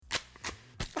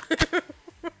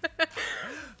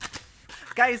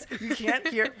Guys, you can't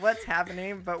hear what's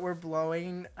happening, but we're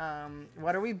blowing.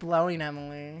 What are we blowing,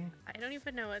 Emily? I don't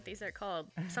even know what these are called.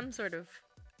 Some sort of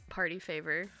party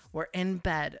favor. We're in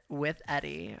bed with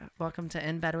Eddie. Welcome to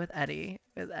In Bed with Eddie,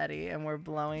 and we're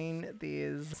blowing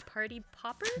these. Party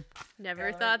popper?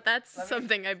 Never thought that's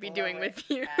something I'd be doing with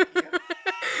you.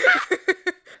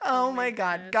 Oh my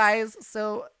God, guys.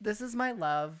 So this is my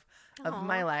love of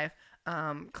my Aw. life.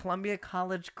 Columbia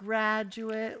College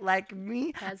graduate like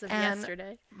me. As of and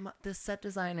yesterday. The set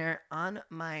designer on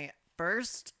my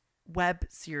first web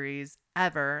series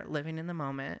ever, Living in the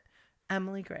Moment,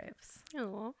 Emily Graves.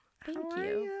 Oh, thank How are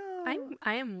you. you?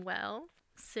 I am well,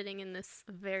 sitting in this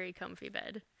very comfy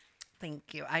bed.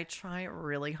 Thank you. I try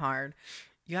really hard.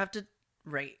 You have to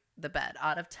rate the bed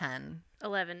out of 10.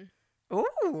 11.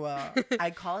 Ooh,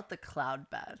 I call it the cloud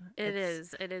bed. It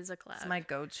is a cloud. It's my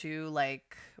go-to,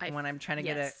 like, when I'm trying to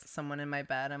get someone in my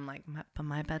bed, I'm like, but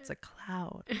my bed's a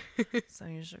cloud. So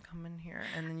you should come in here,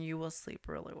 and then you will sleep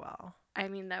really well. I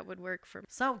mean, that would work for me.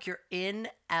 So you're in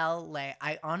LA.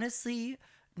 I honestly,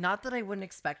 not that I wouldn't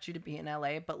expect you to be in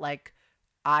LA, but like,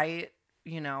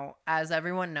 as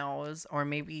everyone knows, or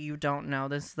maybe you don't know,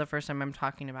 this is the first time I'm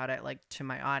talking about it, like, to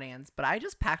my audience, but I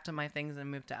just packed up my things and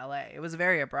moved to LA. It was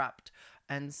very abrupt.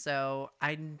 And so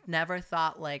I never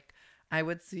thought, like, I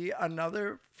would see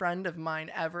another friend of mine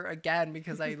ever again,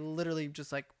 because I literally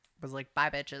just, like, was like, bye,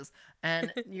 bitches.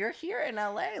 And you're here in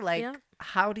LA. Like, Yeah.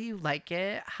 How do you like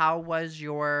it? How was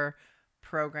your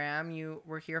program? You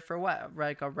were here for what?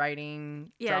 Like a drama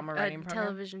writing program?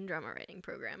 Television drama writing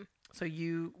program. So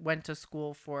you went to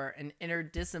school for an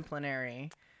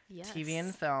interdisciplinary TV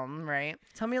and film, right?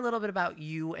 Tell me a little bit about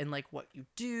you and like what you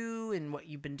do and what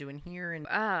you've been doing here. And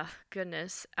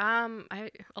Goodness. A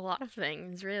lot of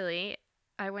things, really.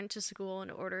 I went to school in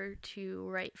order to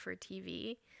write for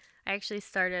TV. I actually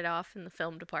started off in the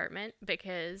film department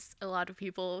because a lot of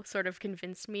people sort of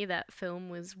convinced me that film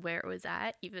was where it was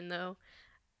at, even though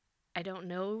I don't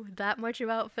know that much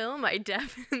about film. I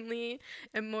definitely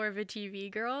am more of a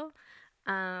TV girl.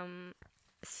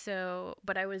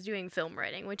 But I was doing film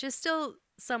writing, which is still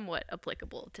somewhat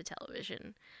applicable to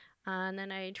television. And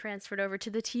then I transferred over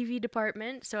to the TV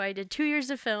department. So I did 2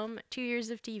 years of film, 2 years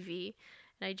of TV.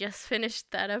 And I just finished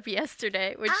that up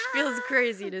yesterday, which feels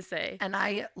crazy to say. And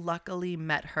I luckily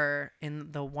met her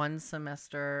in the one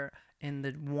semester in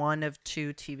the one of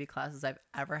 2 TV classes I've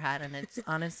ever had. And it's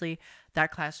honestly,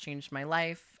 that class changed my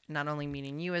life. Not only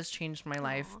meeting you has changed my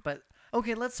life, but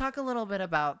okay, let's talk a little bit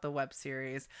about the web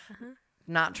series.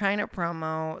 Not trying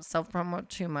to self-promote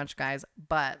too much, guys,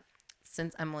 but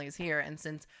since Emily's here and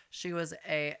since she was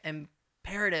a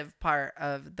imperative part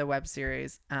of the web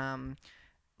series,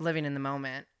 Living in the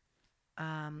Moment,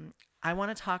 I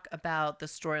want to talk about the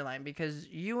storyline because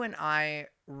you and I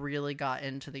really got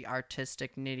into the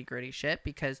artistic nitty-gritty shit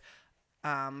because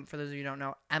for those of you who don't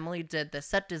know, Emily did the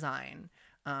set design.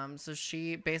 So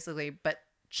she basically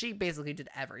did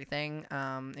everything,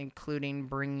 including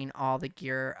bringing all the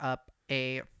gear up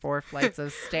 4 flights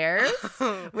of stairs,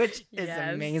 which is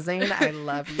amazing. I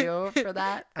love you for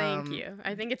that. Thank you.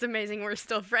 I think it's amazing we're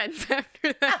still friends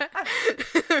after that.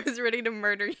 I was ready to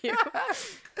murder you.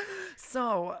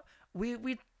 So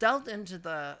we delved into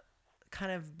the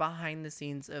kind of behind the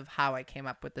scenes of how I came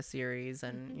up with the series,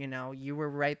 and you were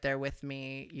right there with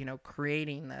me,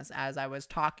 creating this as I was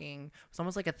talking. It was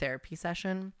almost like a therapy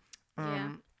session.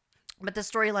 But the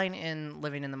storyline in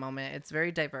Living in the Moment, it's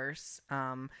very diverse.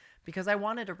 Because I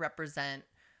wanted to represent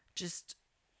just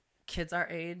kids our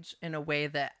age in a way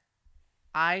that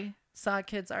I saw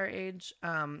kids our age.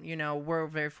 We're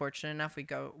very fortunate enough.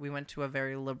 We went to a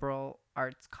very liberal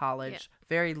arts college,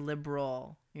 very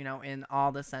liberal, in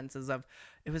all the senses of,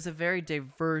 it was a very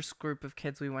diverse group of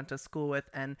kids we went to school with.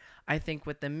 And I think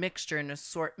with the mixture and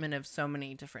assortment of so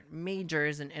many different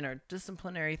majors and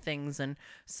interdisciplinary things and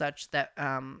such that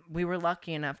we were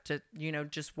lucky enough to,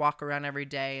 just walk around every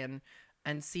day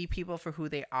and see people for who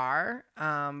they are.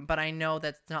 But I know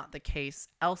that's not the case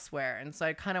elsewhere. And so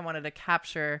I kind of wanted to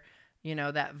capture,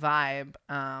 that vibe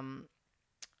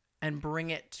and bring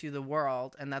it to the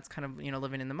world. And that's kind of,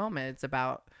 Living in the Moment. It's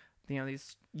about,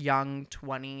 these young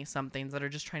 20-somethings that are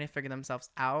just trying to figure themselves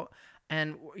out.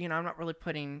 And, I'm not really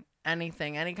putting any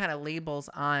kind of labels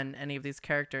on any of these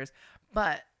characters.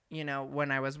 But,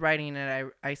 when I was writing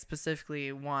it, I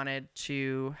specifically wanted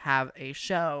to have a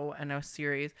show and a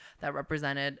series that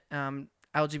represented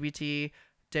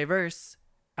diverse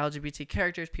LGBT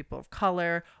characters, people of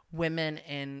color, women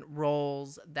in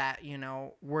roles that,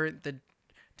 were the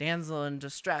damsel in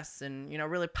distress and,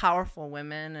 really powerful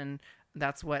women. And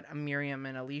that's what Miriam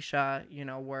and Alicia,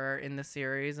 were in the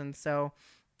series. And so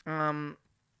Um,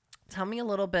 Tell me a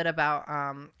little bit about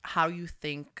how you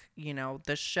think,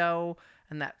 the show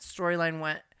and that storyline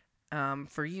went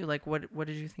for you. Like, what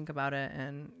did you think about it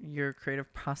and your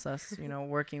creative process,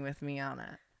 working with me on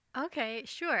it? Okay,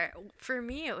 sure. For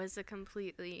me, it was a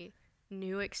completely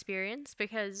new experience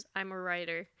because I'm a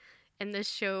writer, and this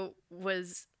show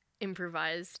was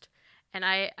improvised, and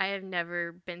I have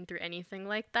never been through anything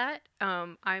like that.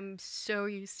 I'm so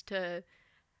used to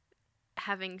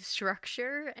having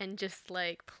structure and just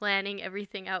like planning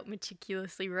everything out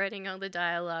meticulously, writing all the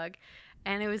dialogue.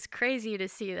 And it was crazy to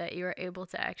see that you were able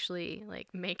to actually like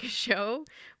make a show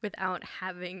without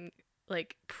having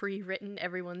like pre-written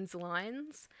everyone's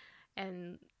lines.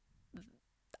 And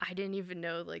I didn't even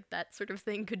know like that sort of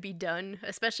thing could be done,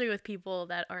 especially with people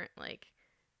that aren't like,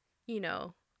 you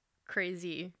know,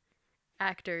 crazy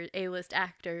actors, A-list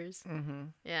actors.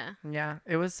 Yeah. Yeah,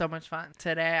 it was so much fun.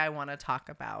 Today, I want to talk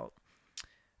about,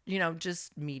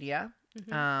 just media,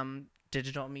 Hmm.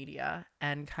 digital media,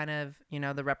 and kind of,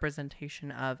 the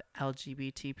representation of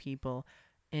LGBT people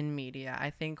in media.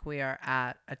 I think we are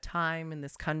at a time in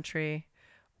this country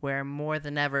where more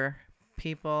than ever,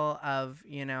 people of,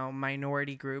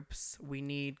 minority groups, we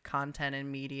need content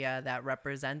and media that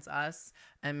represents us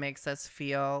and makes us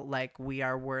feel like we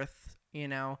are worth,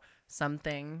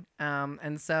 something.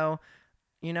 And so,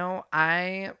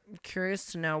 I'm curious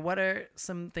to know what are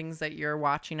some things that you're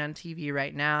watching on TV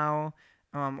right now,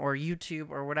 or YouTube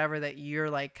or whatever that you're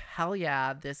like, hell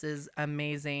yeah, this is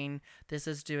amazing. This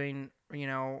is doing,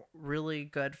 really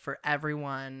good for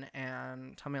everyone.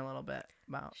 And tell me a little bit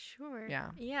about, Sure.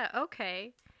 yeah. Yeah,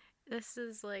 okay. This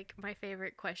is like my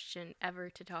favorite question ever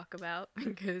to talk about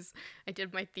because I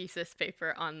did my thesis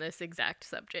paper on this exact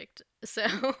subject. So,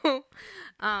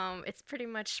 it's pretty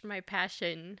much my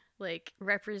passion, like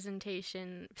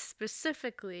representation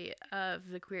specifically of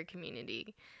the queer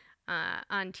community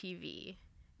on TV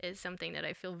is something that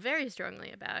I feel very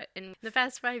strongly about. In the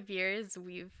past 5 years,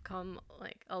 we've come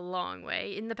like a long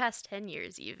way. In the past 10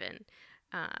 years, even.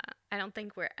 Uh, I don't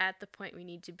think we're at the point we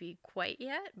need to be quite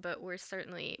yet, but we're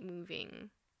certainly moving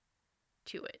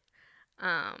to it.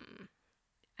 Um,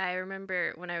 I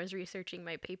remember when I was researching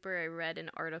my paper, I read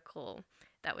an article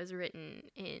that was written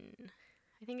in,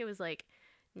 I think it was like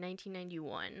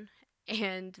 1991,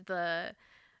 and the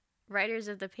writers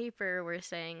of the paper were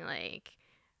saying, like,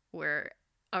 we're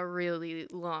a really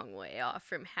long way off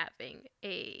from having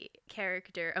a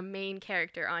main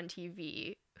character on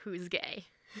TV who's gay.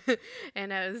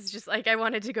 And I was just like, I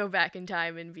wanted to go back in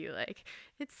time and be like,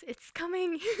 it's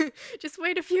coming. Just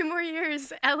wait a few more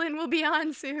years. Ellen will be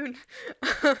on soon.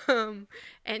 um,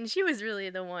 and she was really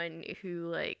the one who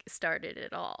like started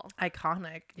it all.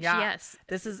 Iconic. Yeah. Yes.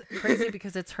 This is crazy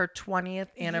because it's her 20th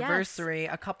Yes. anniversary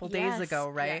a couple days Yes. ago,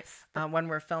 right? Yes. When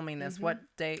we're filming this. Mm-hmm. What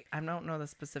date? I don't know the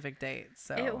specific date. It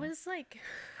So, was like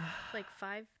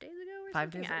 5 days ago or 5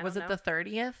 something. days. I Was don't it know. the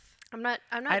 30th? I'm I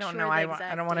not don't know. sure the I don't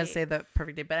exact want to date. say the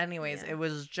perfect date, but anyways, Yeah. it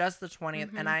was just the 20th,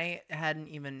 and Mhm. I hadn't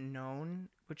even known,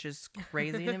 which is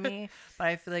crazy to me. But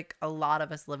I feel like a lot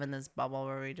of us live in this bubble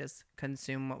where we just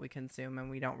consume what we consume, and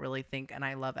we don't really think. And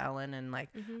I love Ellen, and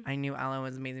like Mhm. I knew Ellen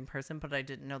was an amazing person, but I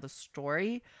didn't know the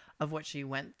story of what she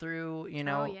went through.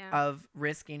 Oh yeah. Of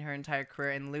risking her entire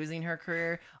career and losing her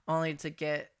career, only to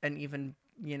get an even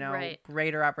Right.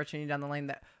 greater opportunity down the line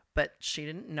that but she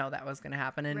didn't know that was going to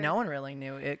happen and no Right. one really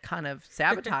knew. It kind of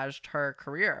sabotaged her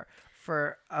career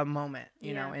for a moment,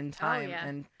 Yeah. in Oh time. yeah.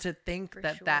 And to think For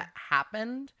that that sure.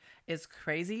 happened is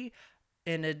crazy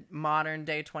in a modern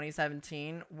day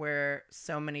 2017 where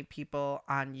so many people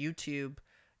on YouTube,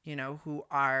 who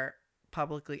are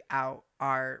publicly out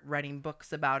are writing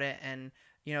books about it and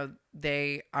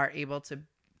they are able to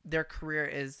their career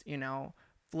is,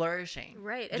 flourishing.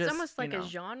 Right. It's Just, almost like a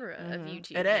genre of it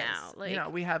YouTube now. is.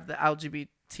 Like We have the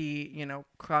LGBT,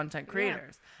 content yeah.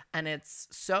 creators, and it's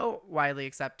so widely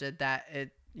accepted that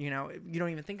you don't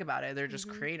even think about it. They're just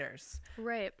Mhm. creators.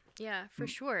 Right. Yeah, for Mm.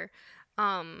 sure.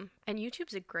 And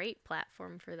YouTube's a great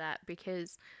platform for that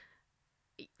because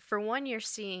for one you're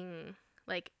seeing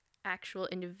like actual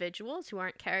individuals who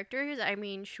aren't characters. I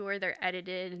mean, sure they're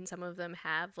edited and some of them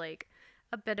have like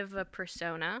a bit of a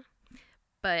persona,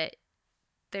 but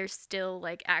there's still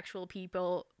like actual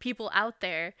people out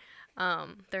there.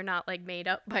 They're not like made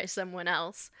up by someone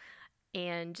else,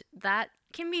 and that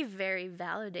can be very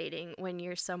validating when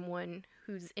you're someone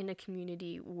who's in a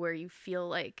community where you feel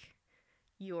like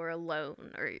you're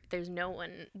alone or there's no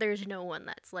one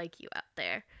that's like you out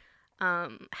there.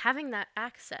 Having that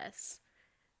access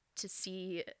to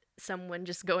see someone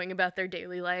just going about their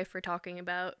daily life or talking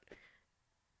about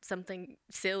something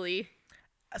silly.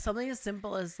 Something as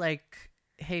simple as like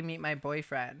hey, meet my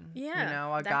boyfriend. You Yeah,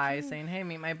 know, a that guy can. saying, hey,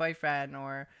 meet my boyfriend,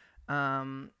 or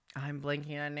I'm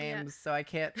blanking on Yeah. names, so I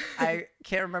can't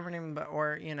remember name, but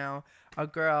or you know, a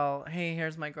girl, hey,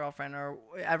 here's my girlfriend, or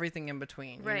everything in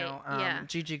between. You Right. know, Yeah.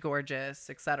 Gigi Gorgeous,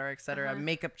 et cetera, Uh-huh.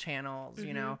 makeup channels.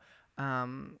 You Mhm. know,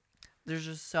 um, there's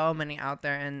just so many out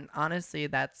there, and honestly,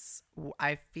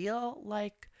 I feel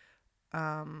like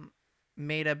um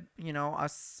made a you know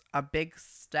a big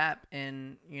step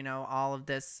in you know all of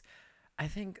this. I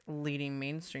think leading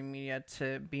mainstream media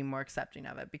to be more accepting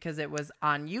of it, because it was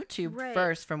on YouTube Right.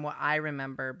 first from what I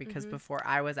remember, because Mhm. before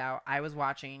I was out, I was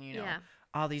watching, you know, Yeah.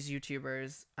 all these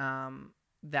YouTubers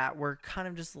that were kind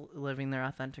of just living their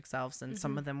authentic selves, and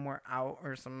some Mhm. of them were out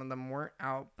or some of them weren't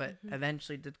out, but Mhm.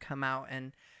 eventually did come out,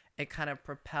 and it kind of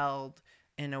propelled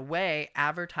in a way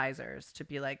advertisers to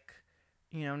be like,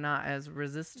 you know, not as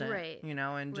resistant, Right. you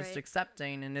know, and just Right.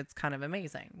 accepting, and it's kind of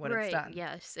amazing what it's Right. done.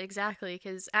 Yes, exactly.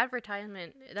 Because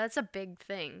advertisement, that's a big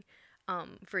thing.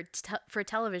 For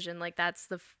television, like that's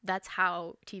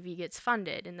how TV gets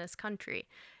funded in this country.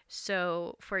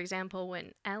 So, for example,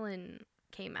 when Ellen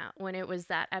came out, when it was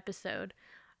that episode,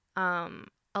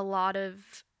 a lot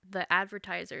of the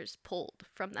advertisers pulled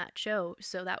from that show.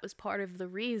 So that was part of the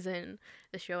reason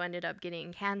the show ended up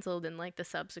getting canceled in like the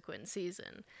subsequent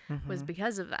season, was Mm-hmm.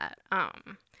 because of that.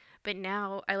 But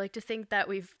now I like to think that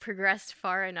we've progressed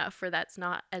far enough where that's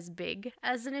not as big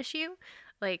as an issue.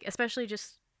 Like, especially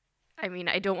just, I mean,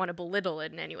 I don't want to belittle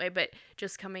it in any way, but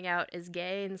just coming out as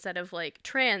gay instead of like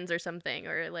trans or something,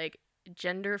 or like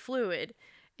gender fluid.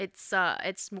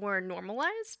 It's more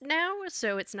normalized now,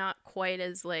 so it's not quite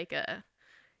as like a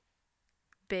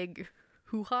big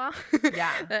hoo-ha.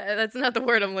 Yeah. That's not the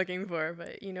word I'm looking for,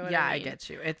 but you know what I Yeah, I mean. get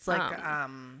you. It's like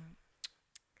Um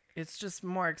it's just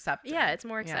more yeah, accepted. it's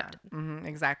more Yeah. accepted.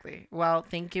 Exactly. Well,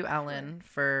 thank you, Sure. Ellen,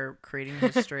 for creating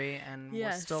history, and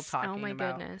we're still Yes. Oh talking my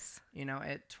about, goodness. you know,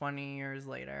 it 20 years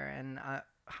later, and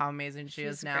how amazing she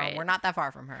is She's now. And we're great. not that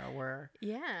far from her. We're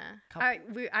Yeah. a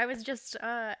couple. I was just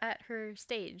at her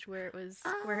stage where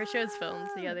her show's filmed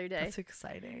the Ah, other day. that's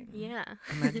exciting. Yeah.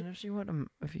 Imagine if you would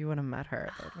have met her.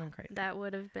 That would have been crazy. That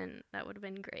would have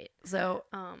been great. So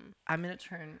Um I'm gonna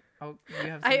turn. Oh, you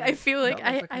have I something? feel like No,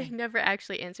 that's I okay. never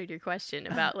actually answered your question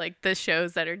about like the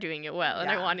shows that are doing it well, and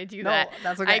I Yeah. want to do that. No,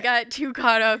 that's I okay. got too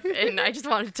caught up, and I just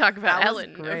wanted to talk about That was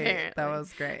Ellen, great. That apparently.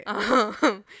 was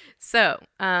great. So,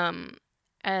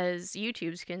 as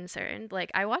YouTube's concerned,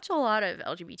 like I watch a lot of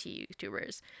LGBT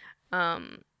YouTubers.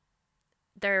 Um,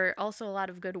 there are also a lot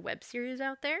of good web series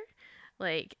out there.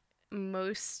 Like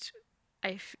most,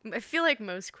 I feel like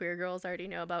most queer girls already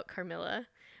know about Carmilla,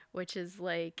 which is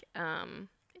like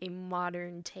a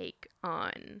modern take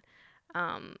on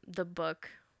the book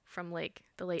from like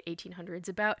the late 1800s.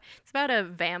 It's about a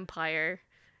vampire,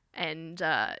 and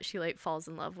she like falls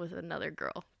in love with another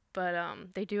girl. But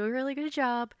they do a really good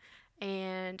job,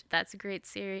 and that's a great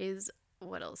series.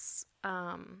 What else?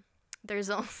 There's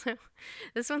also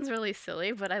this one's really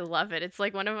silly, but I love it. It's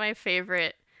like one of my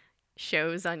favorite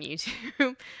shows on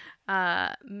YouTube.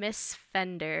 Miss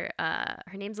Fender.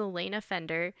 Her name's Elena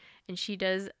Fender, and she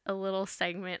does a little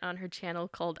segment on her channel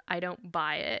called "I Don't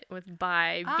Buy It," with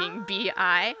 "buy" being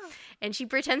B-I, Ah. and she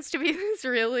pretends to be this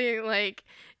really like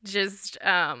just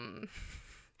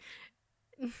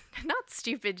not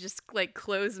stupid, just like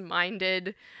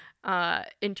close-minded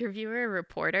interviewer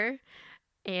reporter,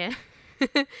 and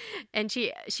and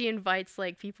she invites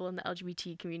like people in the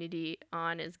LGBT community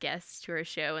on as guests to her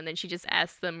show, and then she just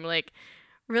asks them like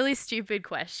really stupid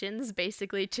questions,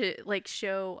 basically to like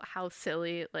show how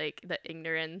silly like the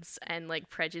ignorance and like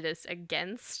prejudice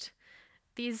against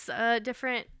these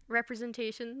different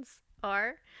representations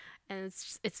are. And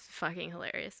it's fucking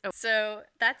hilarious. Oh, so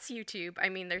that's YouTube. I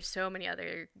mean, there's so many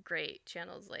other great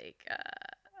channels like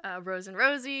Rose and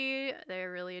Rosie.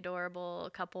 They're really adorable. A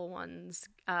couple ones,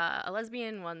 a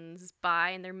lesbian, one's bi,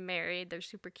 and they're married. They're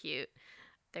super cute.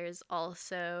 There's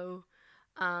also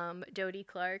Dodie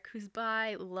Clark, who's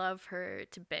bi. Love her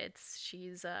to bits.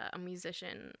 She's a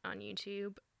musician on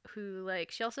YouTube who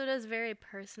like she also does very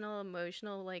personal,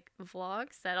 emotional like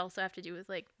vlogs that also have to do with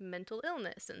like mental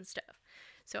illness and stuff.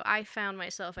 So I found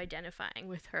myself identifying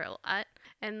with her a lot.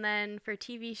 And then for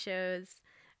TV shows,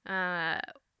 uh,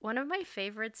 one of my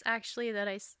favorites actually that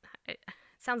it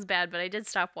sounds bad, but I did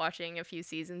stop watching a few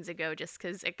seasons ago just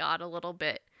because it got a little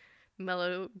bit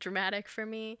melodramatic for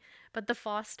me. But The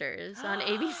Fosters on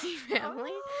ABC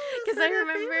Family, Oh, those because are I my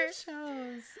remember favorite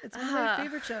shows. It's one of my uh,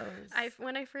 favorite shows. I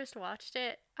when I first watched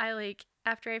it, I like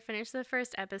after I finished the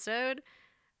first episode,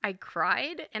 I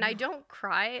cried, and I don't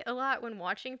cry a lot when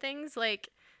watching things. Like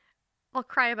I'll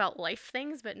cry about life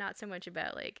things, but not so much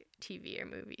about like TV or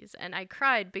movies. And I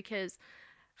cried because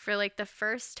for like the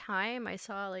first time I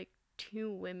saw like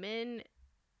two women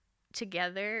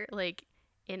together, like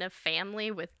in a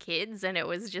family with kids, and it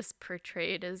was just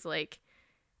portrayed as like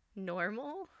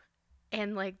normal.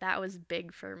 And like that was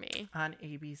big for me. On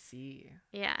ABC,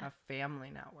 Yeah. a family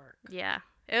network. Yeah.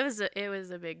 It was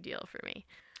a big deal for me.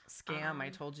 Scam, I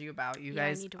told you about. You Yeah, I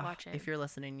guys, need to watch it. if you're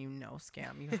listening, you know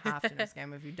Scam. You have to know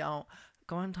Scam. If you don't,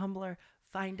 go on Tumblr,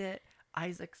 find it.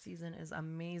 Isaac's season is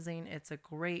amazing. It's a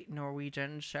great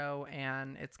Norwegian show,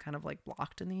 and it's kind of like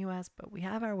blocked in the US, but we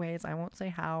have our ways. I won't say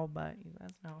how, but you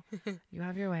guys know you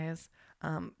have your ways.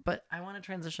 But I want to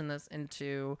transition this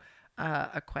into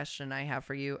a question I have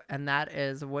for you, and that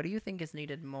is, what do you think is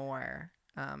needed more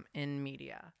in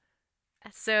media?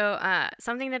 So,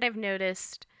 something that I've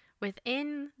noticed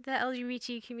within the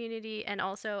LGBT community and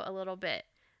also a little bit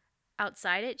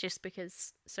outside it, just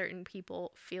because certain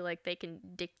people feel like they can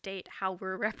dictate how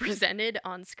we're represented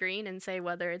on screen and say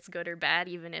whether it's good or bad,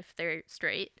 even if they're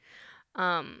straight.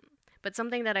 Um, but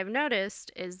something that I've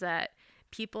noticed is that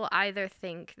people either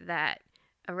think that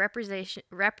a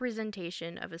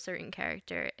representation of a certain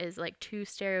character is like too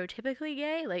stereotypically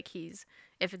gay, like he's,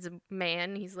 if it's a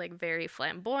man, he's like very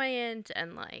flamboyant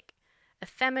and like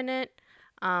effeminate,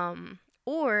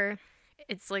 or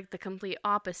it's like the complete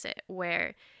opposite,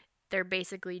 where they're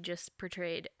basically just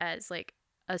portrayed as like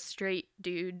a straight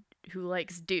dude who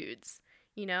likes dudes,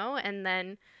 you know? And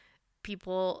then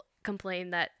people complain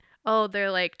that, oh,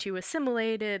 they're like too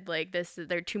assimilated, like this,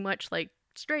 they're too much like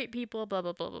straight people, blah,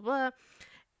 blah, blah, blah, blah.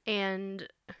 And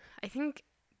I think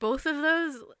both of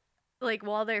those, like,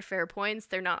 while they're fair points,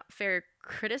 they're not fair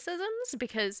criticisms,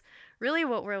 because really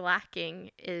what we're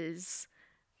lacking is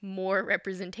more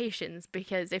representations.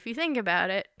 Because if you think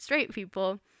about it, straight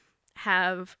people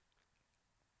have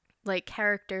like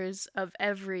characters of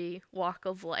every walk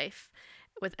of life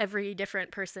with every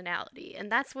different personality,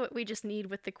 and that's what we just need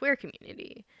with the queer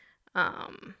community.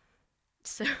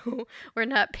 So we're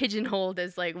not pigeonholed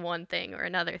as like one thing or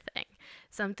another thing.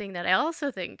 Something that I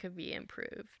also think could be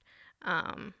improved,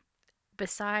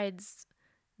 besides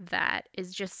that,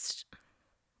 is just,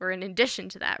 or in addition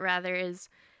to that rather, is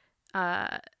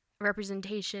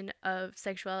representation of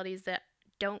sexualities that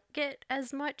don't get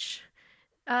as much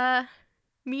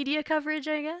media coverage,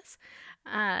 I guess.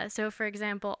 So, for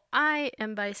example, I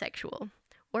am bisexual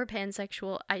or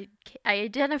pansexual. I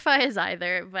identify as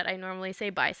either, but I normally say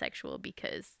bisexual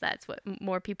because that's what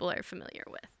more people are familiar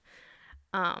with.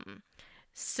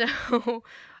 So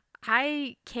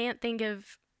I can't think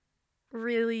of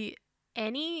really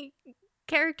any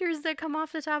characters that come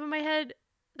off the top of my head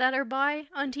that are bi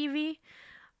on TV.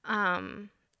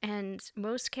 And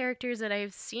most characters that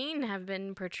I've seen have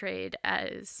been portrayed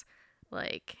as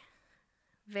like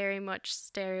very much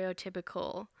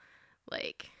stereotypical,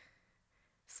 like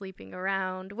sleeping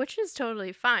around, which is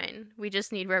totally fine. We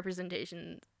just need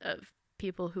representation of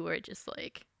people who are just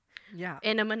like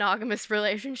in a monogamous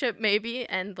relationship, maybe,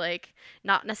 and like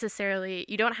not necessarily,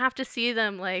 you don't have to see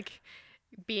them like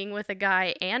being with a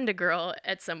guy and a girl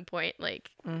at some point,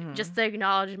 like just the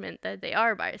acknowledgement that they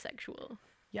are bisexual.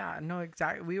 Yeah, no,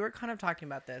 exactly. We were kind of talking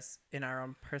about this in our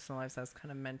own personal lives. I was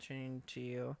kind of mentioning to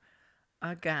you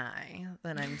a guy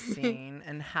that I'm seeing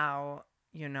and how,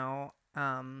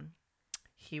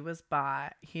 he's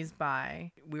bi.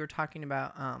 We were talking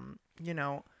about,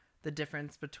 the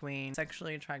difference between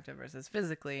sexually attractive versus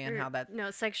physically, and how that.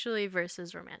 No, sexually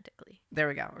versus romantically. There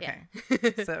we go. Okay.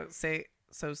 Yeah.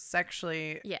 So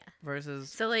sexually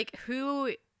versus. So like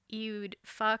who you'd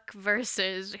fuck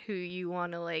versus who you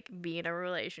want to like be in a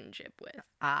relationship with.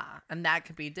 And that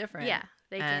could be different. Yeah,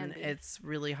 they can be. And it's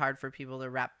really hard for people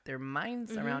to wrap their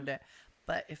minds around it.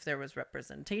 But if there was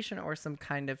representation or some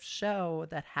kind of show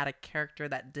that had a character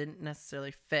that didn't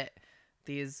necessarily fit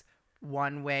these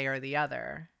one way or the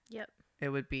other, it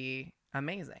would be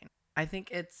amazing. I think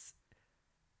it's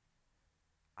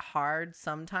hard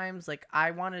sometimes. Like, I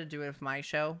wanted to do it with my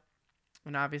show,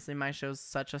 and obviously my show's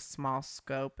such a small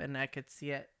scope, and I could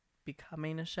see it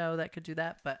becoming a show that could do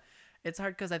that. But it's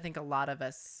hard because I think a lot of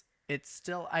us, it's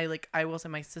still, I will say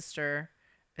my sister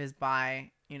is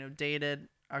bi, dated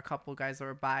a couple guys that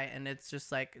were bi, and it's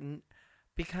just like,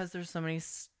 because there's so many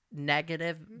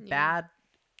negative, bad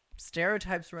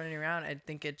stereotypes running around, I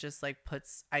think it just like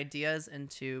puts ideas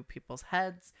into people's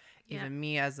heads. Even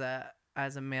me as a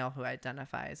male who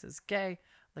identifies as gay,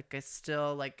 like I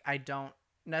still, like, I don't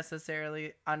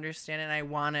necessarily understand it, and I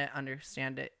want to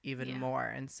understand it even more.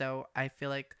 And so I feel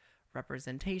like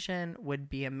representation would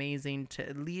be amazing to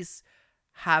at least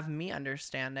have me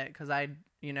understand it, because I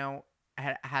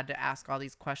had to ask all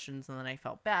these questions, and then I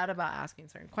felt bad about asking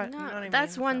certain questions. No, you know what I mean?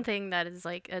 that's one thing that is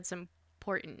like, it's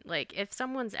important. Like, if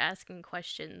someone's asking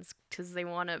questions because they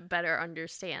want to better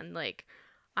understand, like,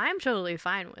 I'm totally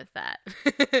fine with that.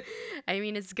 I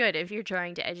mean, it's good if you're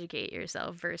trying to educate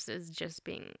yourself versus just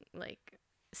being, like,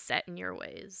 set in your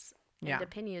ways and Yeah.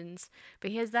 opinions,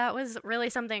 because that was really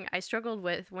something I struggled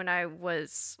with when I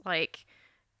was, like,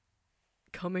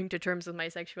 coming to terms with my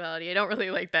sexuality. I don't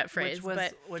really like that phrase,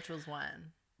 but Which was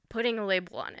when? putting a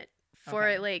label on it for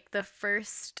Okay. like the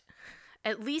first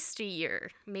at least a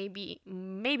year, maybe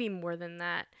more than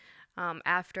that.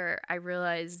 After I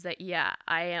realized that, yeah,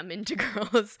 I am into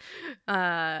girls,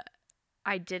 I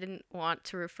didn't want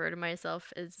to refer to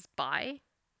myself as bi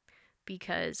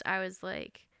because I was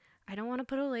like, I don't want to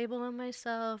put a label on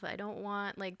myself. I don't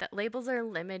want, like, that labels are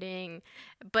limiting.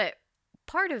 But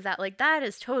part of that, like, that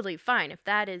is totally fine.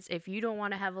 If you don't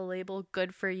want to have a label,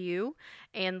 good for you.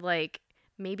 And, like,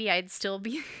 maybe I'd still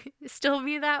be still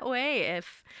be that way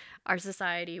if our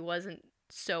society wasn't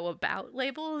so about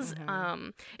labels. Mm-hmm.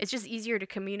 It's just easier to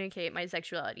communicate my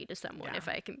sexuality to someone Yeah. if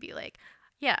I can be like,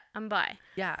 yeah, I'm bi.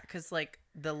 Yeah, because like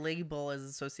the label is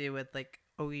associated with like,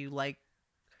 oh, you're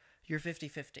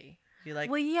 50-50. You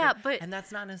like, Well, yeah, but and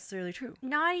that's not necessarily true.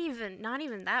 not even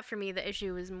that. For me, the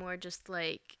issue was more just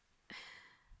like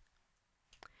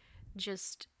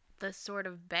just the sort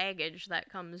of baggage that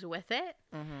comes with it.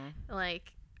 Mm-hmm.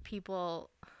 Like, people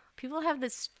have the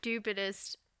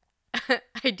stupidest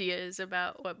ideas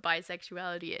about what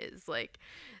bisexuality is. Like,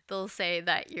 they'll say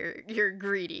that you're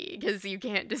greedy because you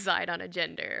can't decide on a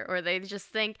gender, or they just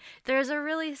think there's a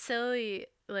really silly,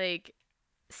 like,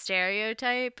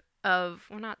 stereotype of,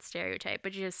 well, not stereotype,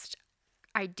 but just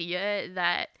idea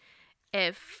that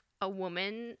if a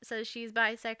woman says she's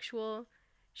bisexual,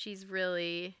 she's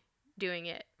really doing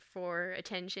it for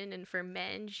attention, and for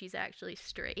men, she's actually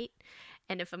straight.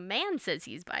 And if a man says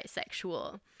he's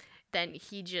bisexual, then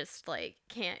he just, like,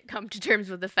 can't come to terms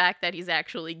with the fact that he's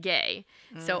actually gay.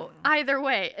 So Mm. either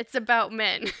way, it's about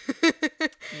men.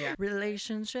 Yeah.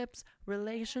 Relationships.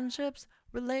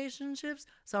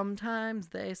 Sometimes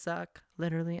they suck,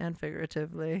 literally and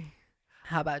figuratively.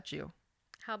 How about you?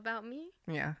 How about me?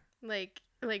 Yeah. Like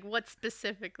what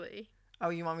specifically? Oh,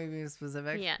 you want me to be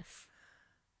specific? Yes.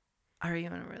 Are you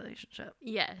in a relationship?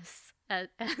 Yes. As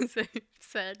I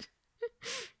said,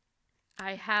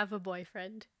 I have a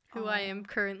boyfriend who I am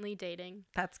currently dating.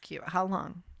 That's cute. How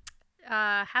long?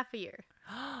 Half a year.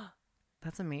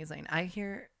 That's amazing. I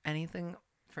hear anything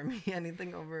for me,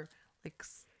 anything over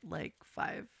like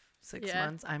 5-6 Yeah.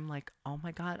 months. I'm like, oh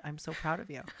my god, I'm so proud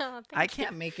of you. Oh, I thank you.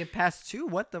 can't make it past 2.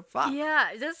 What the fuck? Yeah,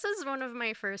 this is one of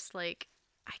my first, like,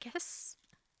 I guess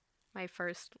my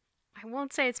first, I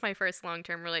won't say it's my first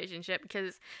long-term relationship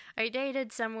because I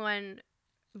dated someone,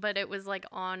 but it was like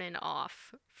on and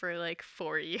off for like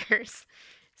 4 years.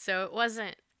 So it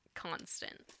wasn't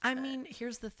constant. I mean,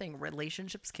 here's the thing.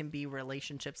 Relationships can be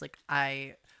relationships. Like,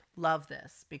 I love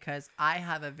this because I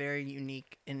have a very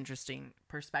unique, interesting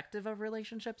perspective of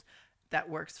relationships that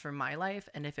works for my life.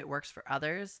 And if it works for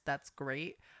others, that's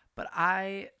great. But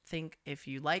I think if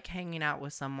you like hanging out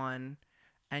with someone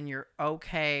and you're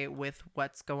okay with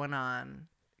what's going on,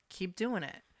 keep doing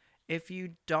it. If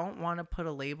you don't want to put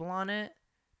a label on it,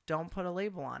 don't put a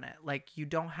label on it. Like, you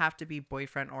don't have to be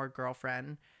boyfriend or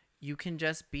girlfriend. You can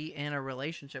just be in a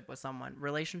relationship with someone.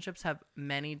 Relationships have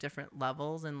many different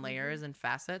levels and layers and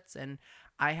facets. And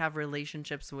I have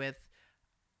relationships with,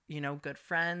 good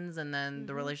friends. And then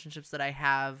the relationships that I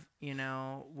have,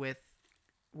 with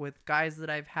guys that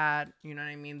I've had, you know what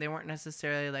I mean? They weren't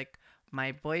necessarily like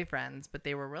my boyfriends, but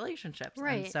they were relationships.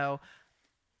 Right. And so,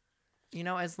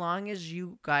 as long as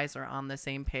you guys are on the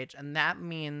same page, and that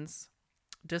means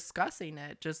discussing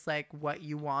it, just like what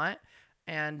you want,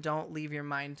 and don't leave your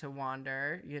mind to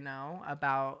wander,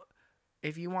 about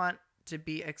if you want to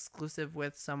be exclusive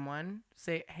with someone,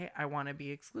 say, hey, I want to be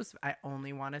exclusive. I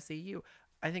only want to see you.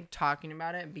 I think talking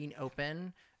about it and being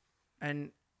open,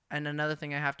 and another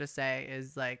thing I have to say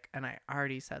is, like, and I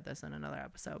already said this in another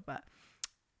episode, but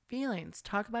feelings.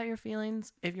 Talk about your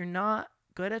feelings. If you're not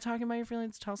good at talking about your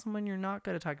feelings, tell someone you're not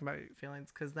good at talking about your feelings,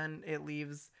 because then it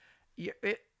leaves you.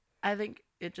 I think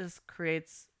it just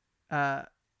creates a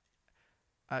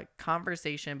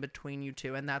conversation between you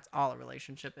two, and that's all a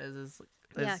relationship is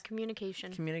Yeah,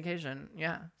 communication. communication.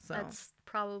 Yeah, so That's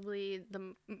probably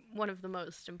one of the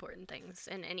most important things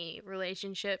in any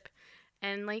relationship.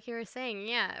 And like you were saying,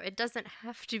 yeah, it doesn't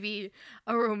have to be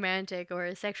a romantic or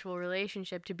a sexual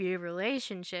relationship to be a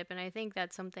relationship. And I think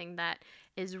that's something that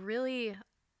is really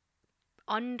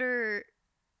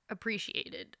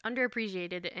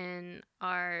underappreciated in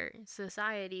our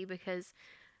society, because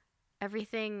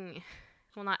everything,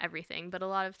 well, not everything, but a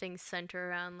lot of things center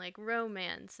around, like,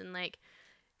 romance and, like,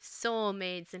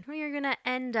 soulmates and who you're gonna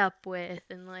end up with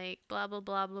and like blah blah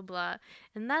blah blah blah.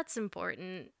 And that's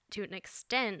important to an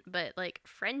extent, but like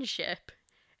friendship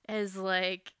is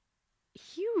like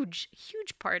huge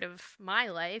part of my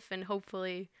life and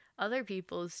hopefully other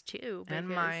people's too, And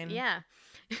because mine. yeah.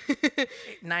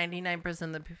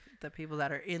 99% of the people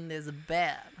that are in this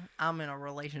bed, I'm in a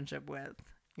relationship with.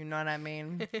 You know what I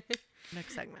mean?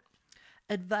 Next segment.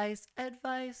 Advice.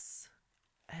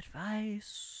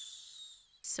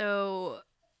 So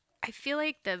I feel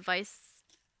like the advice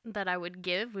that I would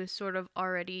give was sort of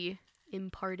already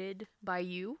imparted by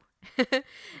you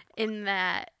in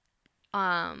that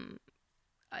some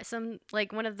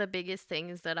like one of the biggest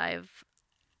things that I've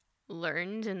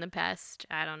learned in the past,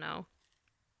 I don't know,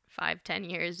 5-10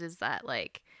 years is that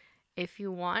like if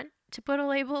you want to put a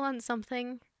label on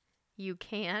something, you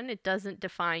can. It doesn't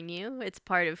define you. It's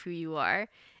part of who you are.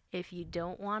 If you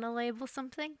don't want to label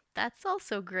something, that's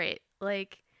also great.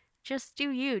 Like just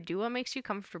do you. Do what makes you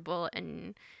comfortable.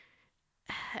 And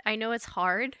I know it's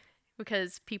hard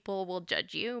because people will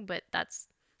judge you, but that's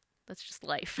just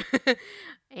life.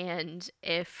 And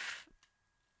if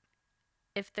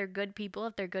they're good people,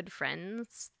 if they're good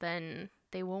friends, then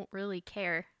they won't really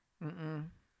care. Mm-mm.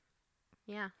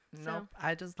 Yeah. Nope.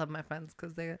 I just love my friends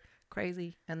because they're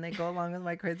crazy and they go along with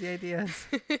my crazy ideas.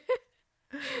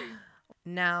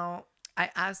 Now, I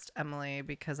asked Emily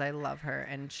because I love her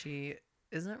and she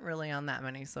isn't really on that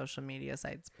many social media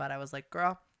sites, but I was like,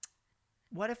 girl,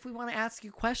 what if we want to ask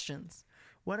you questions?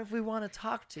 What if we want to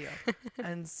talk to you?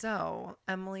 And so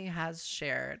Emily has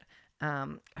shared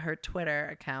her Twitter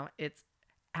account. It's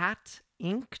at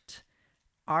inked,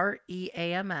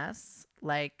 REAMS,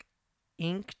 like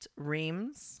inked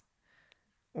reams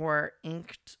or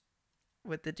inked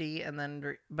with the D and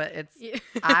then, but it's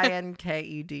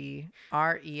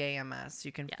INKEDREAMS.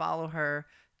 You can follow her,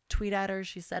 tweet at her.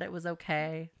 She said it was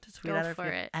okay to tweet at her if you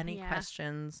have any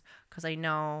questions, because I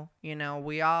know,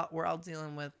 we're all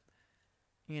dealing with,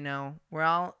 we're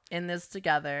all in this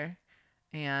together.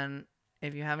 And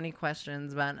if you have any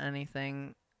questions about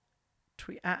anything,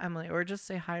 tweet at Emily or just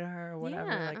say hi to her or whatever.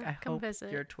 Like, I hope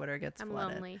your Twitter gets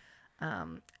flooded. Lonely.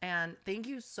 And thank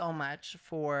you so much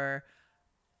for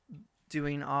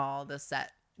doing all the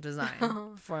set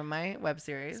design for my web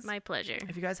series. It's my pleasure.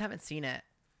 If you guys haven't seen it,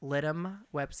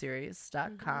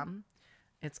 lidumwebseries.com.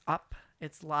 It's up.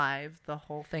 It's live. The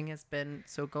whole thing has been,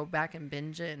 so go back and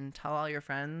binge it and tell all your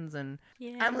friends. And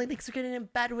Emily, thanks for getting in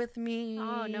bed with me.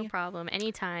 Oh, no problem.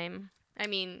 Anytime. I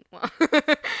mean, well,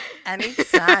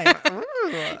 anytime.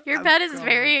 Ooh, your bed is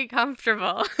very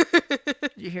comfortable.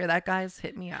 You hear that, guys?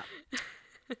 Hit me up.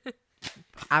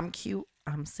 I'm cute.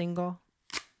 I'm single.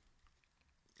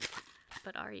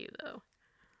 But are you, though?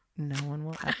 No one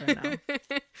will ever know.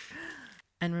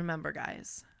 And remember,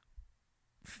 guys,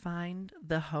 find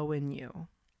the hoe in you.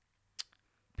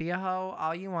 Be a hoe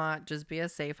all you want. Just be a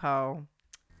safe hoe.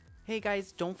 Hey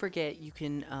guys, don't forget you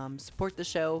can support the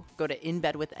show. Go to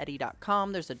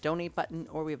inbedwitheddie.com. There's a donate button,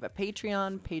 or we have a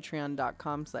Patreon,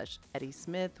 patreon.com/Eddie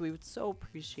Smith. We would so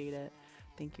appreciate it.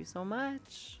 Thank you so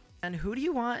much. And who do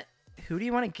you want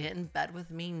to get in bed with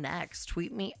me next?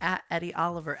 Tweet me at Eddie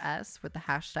Oliver S with the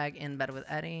hashtag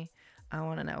inbedwitheddie. I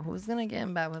want to know who's going to get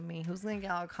in bed with me, who's going to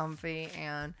get all comfy.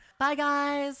 And bye,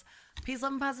 guys. Peace,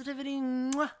 love, and positivity.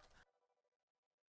 Mwah.